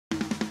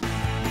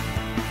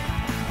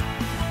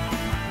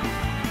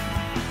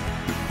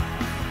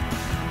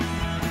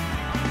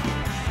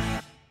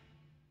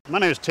My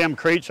name is Tim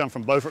Creech. I'm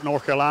from Beaufort,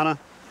 North Carolina.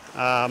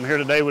 I'm here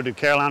today with the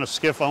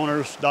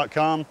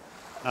CarolinaSkiffOwners.com. We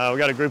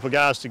got a group of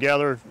guys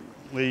together.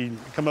 We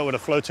come up with a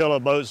flotilla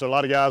of boats. So a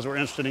lot of guys were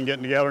interested in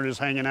getting together and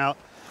just hanging out.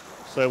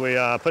 So we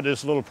put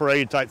this little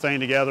parade type thing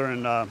together,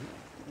 and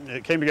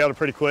it came together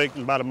pretty quick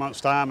in about a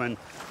month's time. And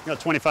we got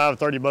 25 or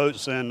 30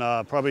 boats and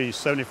probably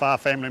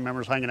 75 family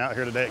members hanging out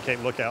here today at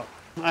Cape Lookout.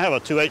 I have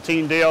a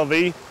 218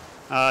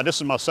 DLV. This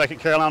is my second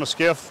Carolina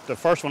skiff. The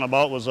first one I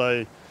bought was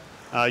a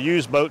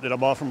used boat that I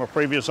bought from a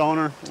previous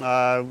owner.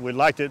 We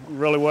liked it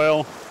really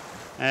well,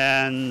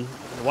 and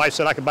the wife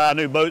said I could buy a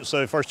new boat, so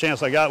the first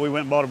chance I got, we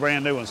went and bought a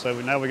brand new one. So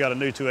now we got a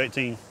new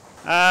 218.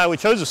 We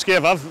chose a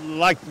skiff. I've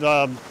liked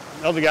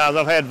other guys.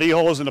 I've had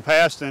V-hulls in the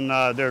past, and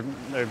their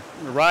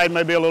ride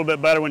may be a little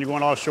bit better when you're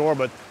going offshore,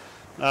 but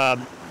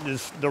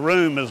the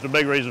room is the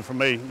big reason for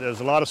me.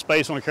 There's a lot of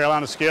space on a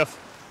Carolina skiff.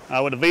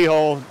 With a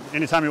V-hull,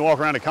 anytime you walk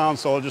around the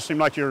console, it just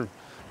seems like you're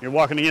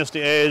walking against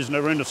the edge,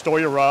 no room to store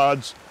your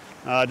rods.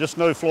 Just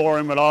no floor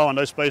room at all, and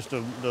no space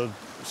to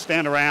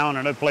stand around,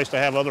 or no place to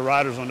have other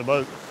riders on the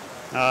boat.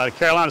 The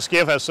Carolina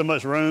skiff has so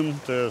much room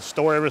to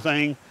store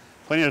everything,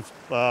 plenty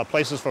of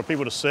places for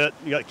people to sit.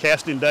 You got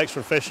casting decks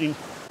for fishing.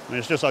 I mean,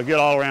 it's just a good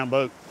all-around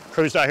boat.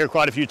 Cruised out here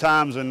quite a few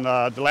times, and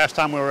the last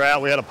time we were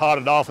out, we had a pod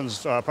of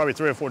dolphins, probably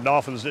 3 or 4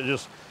 dolphins that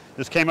just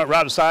came up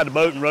right beside the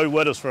boat and rode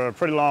with us for a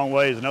pretty long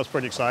ways, and that was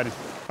pretty exciting.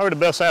 Probably the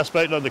best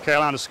aspect of the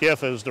Carolina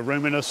skiff is the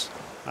roominess.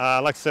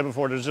 Like I said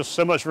before, there's just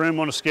so much room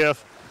on the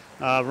skiff.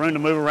 Room to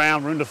move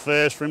around, room to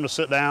fish, room to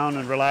sit down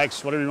and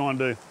relax, whatever you want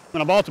to do.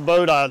 When I bought the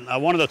boat, I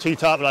wanted a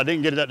T-top, but I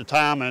didn't get it at the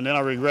time, and then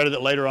I regretted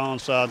it later on,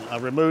 so I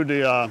removed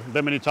the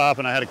bimini top,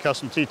 and I had a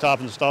custom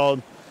T-top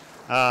installed.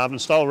 I've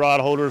installed rod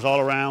holders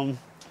all around,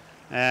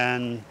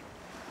 and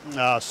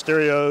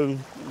stereo,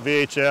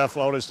 VHF,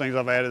 all these things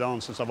I've added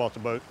on since I bought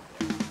the boat.